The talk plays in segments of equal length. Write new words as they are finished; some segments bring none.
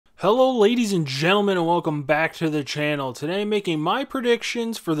Hello ladies and gentlemen, and welcome back to the channel. Today I'm making my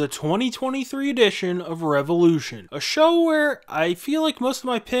predictions for the 2023 edition of Revolution. A show where I feel like most of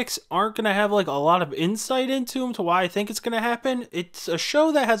my picks aren't going to have like a lot of insight into them to why I think it's going to happen. It's a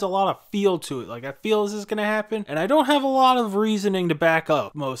show that has a lot of feel to it. Like I feel this is going to happen, and I don't have a lot of reasoning to back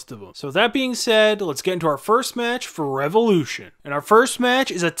up most of them. So with that being said, let's get into our first match for Revolution. And our first match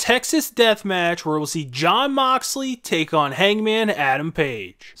is a Texas death match where we'll see Jon Moxley take on Hangman Adam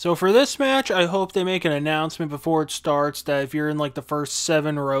Page. So for this match, I hope they make an announcement before it starts that if you're in like the first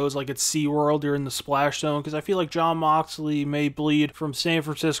 7 rows, like it's SeaWorld, you're in the splash zone, because I feel like Jon Moxley may bleed from San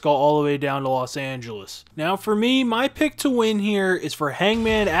Francisco all the way down to Los Angeles. Now for me, my pick to win here is for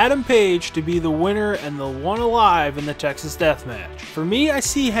Hangman Adam Page to be the winner and the one alive in the Texas death match. For me, I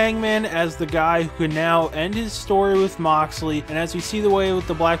see Hangman as the guy who can now end his story with Moxley, and as we see the way with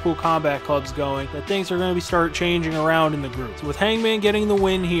the Blackpool Combat Club's going, that things are going to start changing around in the group. So with Hangman getting the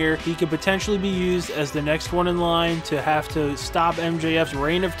win here, he could potentially be used as the next one in line to have to stop MJF's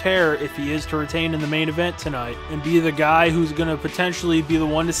reign of terror if he is to retain in the main event tonight, and be the guy who's going to potentially be the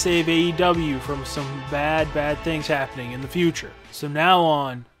one to save AEW from some bad things happening in the future. So now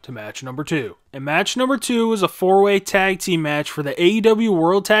on to match number 2. And match number 2 is a 4-way tag team match for the AEW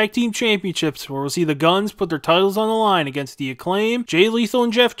World Tag Team Championships, where we'll see the Guns put their titles on the line against the Acclaim, Jay Lethal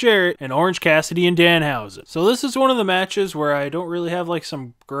and Jeff Jarrett, and Orange Cassidy and Danhausen. So this is one of the matches where I don't really have like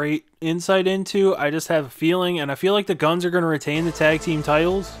some great insight into. I just have a feeling, and I feel like the Guns are going to retain the tag team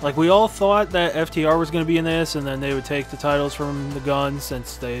titles. Like we all thought that FTR was going to be in this, and then they would take the titles from the Guns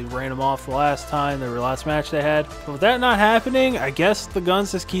since they ran them off the last time, the last match they had. But with that not happening, I guess the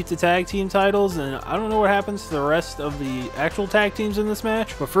Guns just keep the tag team titles, and I don't know what happens to the rest of the actual tag teams in this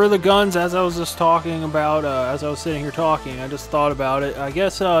match. But for the Guns, as I was just talking about, as I was sitting here talking, I just thought about it. I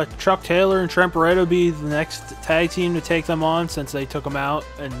guess Chuck Taylor and Trent Barreto be the next tag team to take them on, since they took them out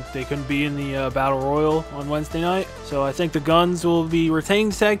and they couldn't be in the Battle Royal on Wednesday night. So I think the Guns will be retaining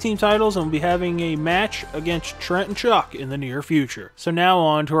the tag team titles and will be having a match against Trent and Chuck in the near future. So now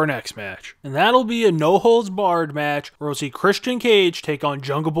on to our next match, and that'll be a no-holds-barred match where we'll see Christian Cage take on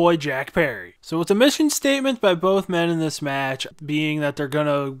Jungle Boy Jack Perry. So with a mission statement by both men in this match being that they're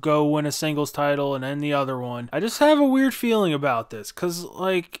gonna go win a singles title and end the other one, I just have a weird feeling about this, because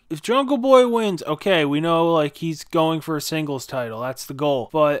like if Jungle Boy wins, okay, we know like he's going for a singles title, that's the goal,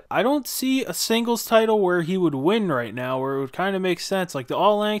 but I don't see a singles title where he would win right now, where it would kind of make sense. Like the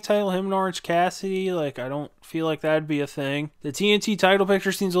All-Atlantic title, him and Orange Cassidy, like I don't feel like that'd be a thing. The TNT title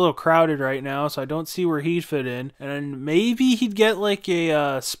picture seems a little crowded right now, so I don't see where he'd fit in. And maybe he'd get like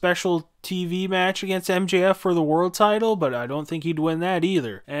a special TV match against MJF for the world title, but I don't think he'd win that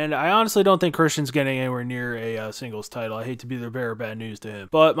either. And I honestly don't think Christian's getting anywhere near a singles title. I hate to be the bearer of bad news to him.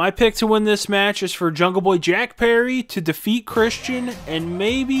 But my pick to win this match is for Jungle Boy Jack Perry to defeat Christian and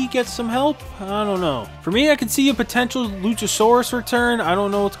maybe get some help. I don't know. For me, I could see a potential Luchasaurus return. I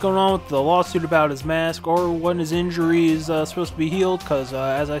don't know what's going on with the lawsuit about his mask or when his injury is supposed to be healed, because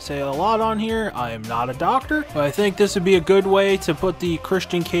as I say a lot on here, I am not a doctor. But I think this would be a good way to put the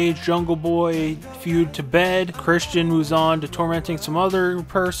Christian Cage Jungle Boy feud to bed. Christian moves on to tormenting some other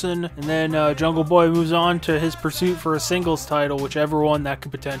person, and then Jungle Boy moves on to his pursuit for a singles title, whichever one that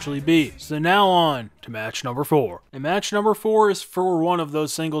could potentially be. So now on to match number 4. And match number 4 is for one of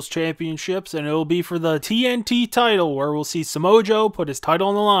those singles championships, and it will be for the TNT title, where we'll see Samoa Joe put his title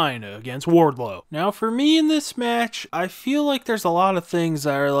on the line against Wardlow. Now for me in this match, I feel like there's a lot of things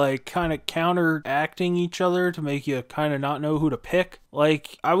that are like kind of counteracting each other to make you kind of not know who to pick.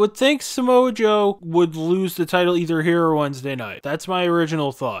 Like, I would think Samoa Joe would lose the title either here or Wednesday night. That's my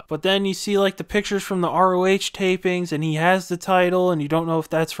original thought. But then you see like the pictures from the ROH tapings, and he has the title, and you don't know if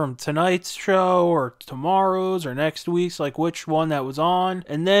that's from tonight's show or tomorrow's or next week's, like which one that was on.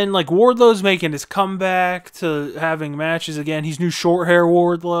 And then like Wardlow's making his comeback to having matches again. He's new short hair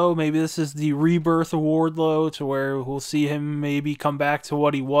Wardlow. Maybe this is the rebirth of Wardlow, to where we'll see him maybe come back to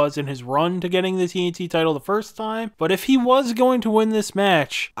what he was in his run to getting the TNT title the first time. But if he was going to win this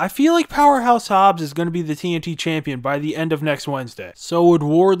match, I feel like Powerhouse Hobbs is going to be the TNT champion by the end of next Wednesday. So would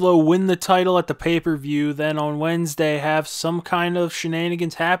Wardlow win the title at the pay-per-view, then on Wednesday have some kind of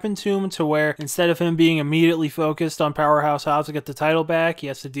shenanigans happen to him, to where instead of him being immediately focused on Powerhouse Hobbs to get the title back, he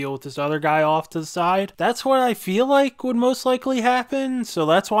has to deal with this other guy off to the side? That's what I feel like would most likely happen. So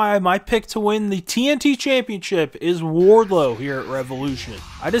that's why my pick to win the TNT championship is Wardlow here at Revolution.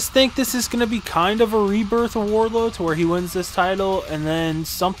 I just think this is going to be kind of a rebirth of Wardlow, to where he wins this title and then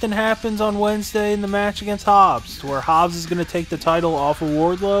something happens on Wednesday in the match against Hobbs, to where Hobbs is going to take the title off of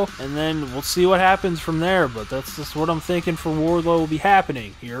Wardlow, and then we'll see what happens from there. But that's just what I'm thinking for Wardlow will be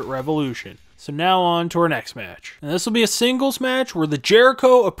happening here at Revolution. So now on to our next match. And this will be a singles match where the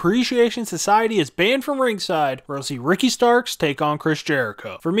Jericho Appreciation Society is banned from ringside, where we'll see Ricky Starks take on Chris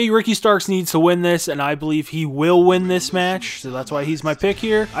Jericho. For me, Ricky Starks needs to win this, and I believe he will win this match, so that's why he's my pick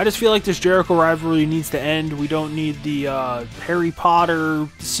here. I just feel like this Jericho rivalry needs to end. We don't need the Harry Potter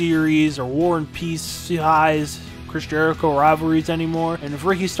series or War and Peace highs, Chris Jericho rivalries anymore. And if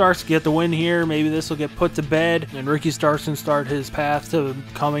Ricky Starks get the win here, maybe this will get put to bed and Ricky Starks can start his path to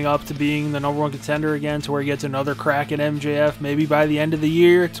coming up to being the #1 contender again, to where he gets another crack at MJF maybe by the end of the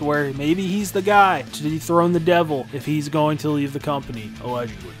year, to where maybe he's the guy to dethrone the devil if he's going to leave the company,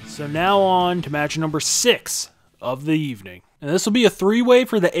 allegedly. So now on to match number 6 of the evening. And this will be a 3-way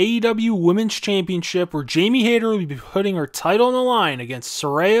for the AEW Women's Championship, where Jamie Hayter will be putting her title on the line against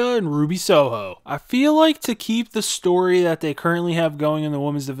Saraya and Ruby Soho. I feel like to keep the story that they currently have going in the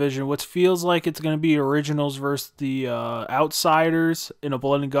women's division, what feels like it's going to be Originals versus the Outsiders in a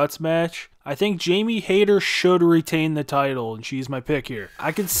Blood and Guts match, I think Jamie Hayter should retain the title, and she's my pick here.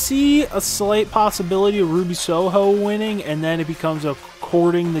 I could see a slight possibility of Ruby Soho winning, and then it becomes a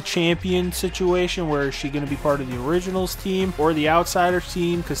courting the champion situation, where is she going to be part of the Originals team or the Outsiders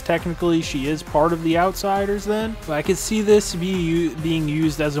team, because technically she is part of the Outsiders then. But I could see this being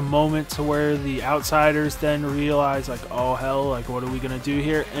used as a moment to where the Outsiders then realize, like, oh hell, like what are we going to do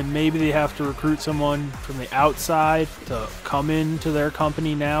here? And maybe they have to recruit someone from the outside to come into their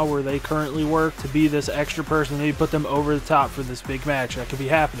company now where they currently work, to be this extra person, maybe put them over the top for this big match that could be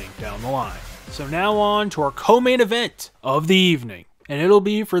happening down the line. So now on to our co-main event of the evening. And it'll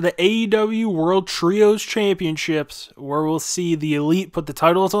be for the AEW World Trios Championships, where we'll see the Elite put the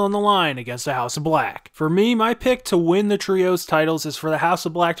titles on the line against the House of Black. For me, my pick to win the Trios titles is for the House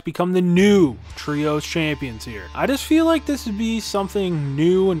of Black to become the new Trios Champions here. I just feel like this would be something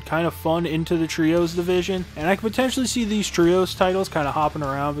new and kind of fun into the Trios division, and I could potentially see these Trios titles kind of hopping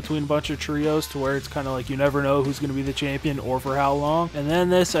around between a bunch of Trios, to where it's kind of like you never know who's going to be the champion or for how long. And then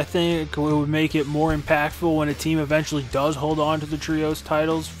this, I think, would make it more impactful when a team eventually does hold on to the Trios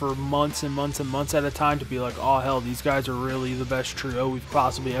titles for months and months and months at a time, to be like, oh hell, these guys are really the best trio we've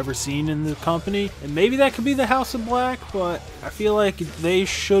possibly ever seen in the company. And maybe that could be the House of Black, but I feel like they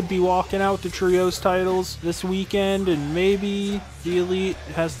should be walking out the Trios titles this weekend, and maybe the Elite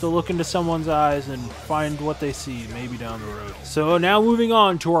has to look into someone's eyes and find what they see maybe down the road. So now moving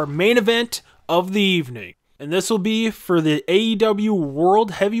on to our main event of the evening. And this will be for the AEW World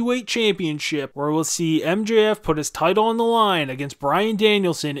Heavyweight Championship, where we'll see MJF put his title on the line against Bryan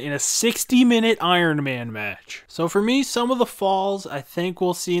Danielson in a 60-minute Iron Man match. So for me, some of the falls I think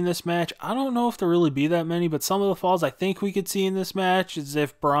we'll see in this match, I don't know if there'll really be that many, but some of the falls I think we could see in this match is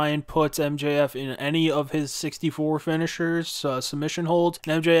if Bryan puts MJF in any of his 64 finishers, submission holds,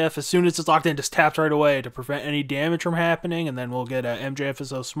 and MJF, as soon as it's locked in, just taps right away to prevent any damage from happening, and then we'll get a MJF is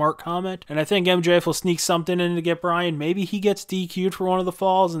so smart comment. And I think MJF will sneak something in to get Bryan. Maybe he gets DQ'd for one of the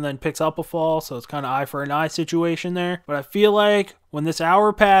falls and then picks up a fall, so it's kind of eye for an eye situation there. But I feel like when this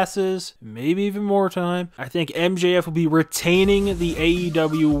hour passes, maybe even more time, I think MJF will be retaining the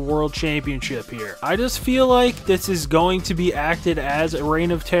AEW World Championship here. I just feel like this is going to be acted as a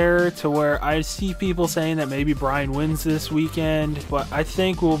Reign of Terror, to where I see people saying that maybe Bryan wins this weekend, but I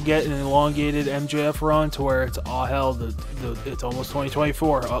think we'll get an elongated MJF run to where it's, oh hell, it's almost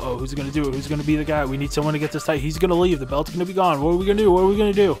 2024. Uh-oh, who's going to do it? Who's going to be the guy? We need someone to get this tight. He's going to leave. The belt's going to be gone. What are we going to do? What are we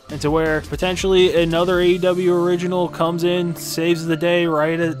going to do? And to where potentially another AEW original comes in, saves the day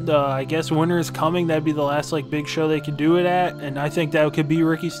right at I guess Winter is Coming. That'd be the last like big show they could do it at, and I think that could be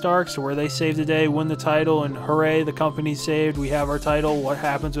Ricky Starks, where they save the day, win the title, and hooray, the company's saved, we have our title. What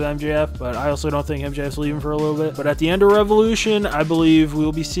happens with MJF? But I also don't think MJF's leaving for a little bit. But at the end of Revolution, I believe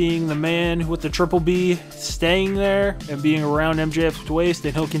we'll be seeing the man with the Triple B staying there and being around MJF's waist,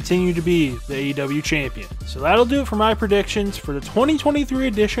 and he'll continue to be the AEW champion. So that'll do it for my predictions for the 2023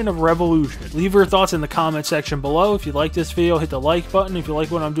 edition of Revolution. Leave your thoughts in the comment section below. If you like this video, hit the like button. If you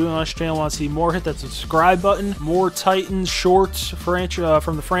like what I'm doing on this channel, want to see more, hit that subscribe button. More Titans shorts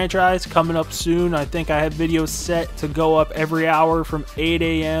from the franchise coming up soon. I think I have videos set to go up every hour from 8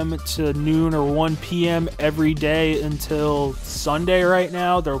 a.m. to noon or 1 p.m. every day until Sunday right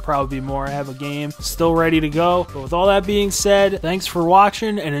now. There will probably be more. I have a game still ready to go. But with all that being said, thanks for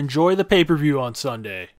watching and enjoy the pay-per-view on Sunday.